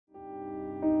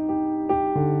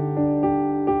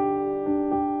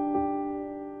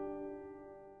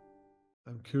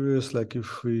curious, like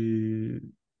if we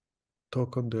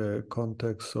talk on the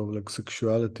context of like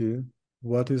sexuality,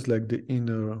 what is like the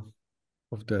inner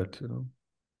of that, you know?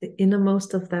 The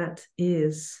innermost of that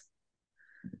is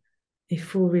a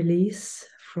full release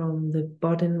from the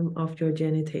bottom of your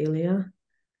genitalia,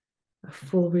 a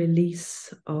full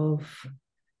release of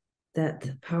that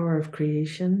power of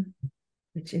creation,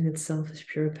 which in itself is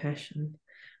pure passion,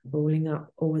 rolling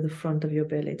up over the front of your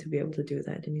belly. To be able to do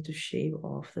that, you need to shave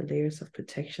off the layers of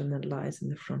protection that lies in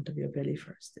the front of your belly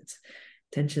first. It's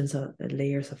tensions are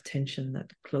layers of tension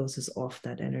that closes off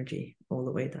that energy all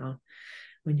the way down.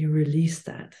 When you release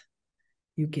that,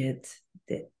 you get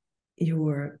that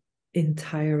your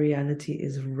entire reality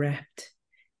is wrapped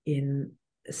in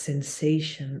a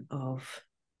sensation of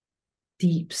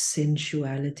deep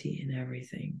sensuality in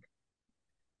everything.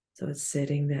 So it's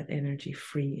setting that energy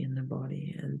free in the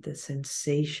body, and the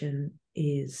sensation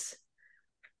is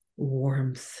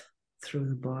warmth through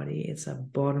the body. It's a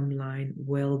bottom line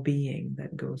well-being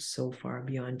that goes so far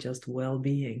beyond just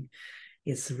well-being.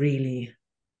 It's really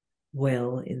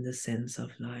well in the sense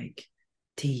of like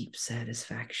deep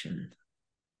satisfaction.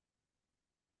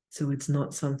 So it's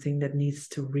not something that needs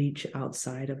to reach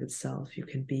outside of itself.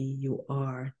 You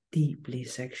are deeply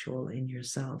sexual in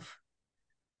yourself,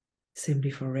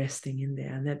 simply for resting in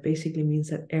there. And that basically means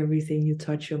that everything you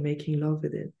touch, you're making love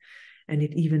with it. And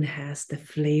it even has the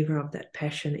flavor of that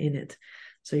passion in it.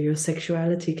 So your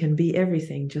sexuality can be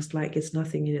everything, just like it's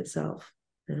nothing in itself.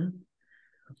 Yeah?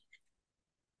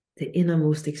 The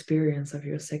innermost experience of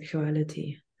your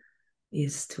sexuality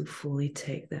is to fully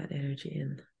take that energy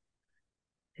in.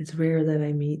 It's rare that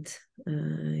I meet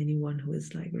anyone who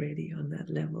is like ready on that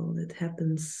level. It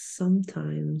happens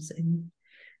sometimes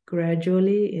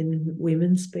gradually in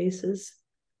women's spaces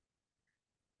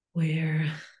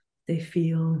where they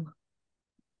feel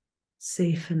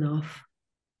safe enough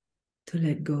to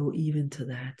let go even to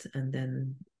that, and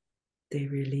then they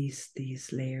release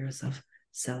these layers of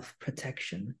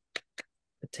self-protection,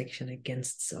 protection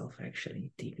against self,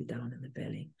 actually deeply down in the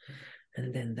belly,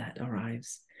 and then that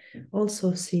arrives.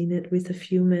 Also seen it with a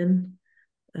few men,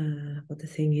 but the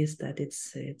thing is that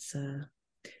it's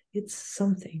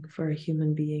something for a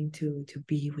human being to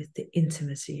be with the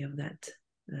intimacy of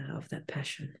that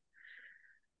passion.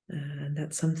 And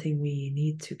that's something we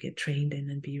need to get trained in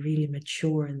and be really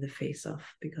mature in the face of,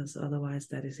 because otherwise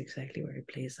that is exactly where it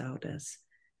plays out as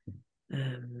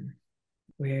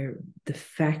where the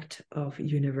fact of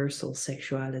universal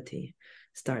sexuality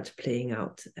starts playing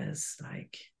out as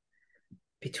like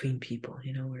between people,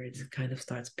 you know, where it kind of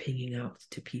starts pinging out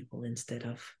to people instead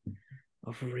of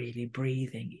really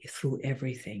breathing through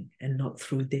everything and not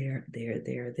through there,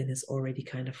 then it's already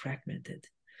kind of fragmented.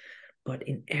 But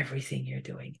in everything you're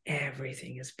doing,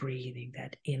 everything is breathing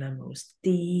that innermost,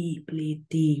 deeply,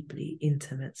 deeply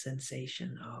intimate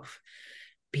sensation of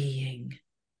being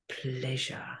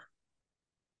pleasure,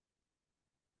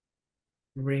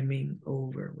 brimming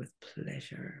over with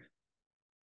pleasure.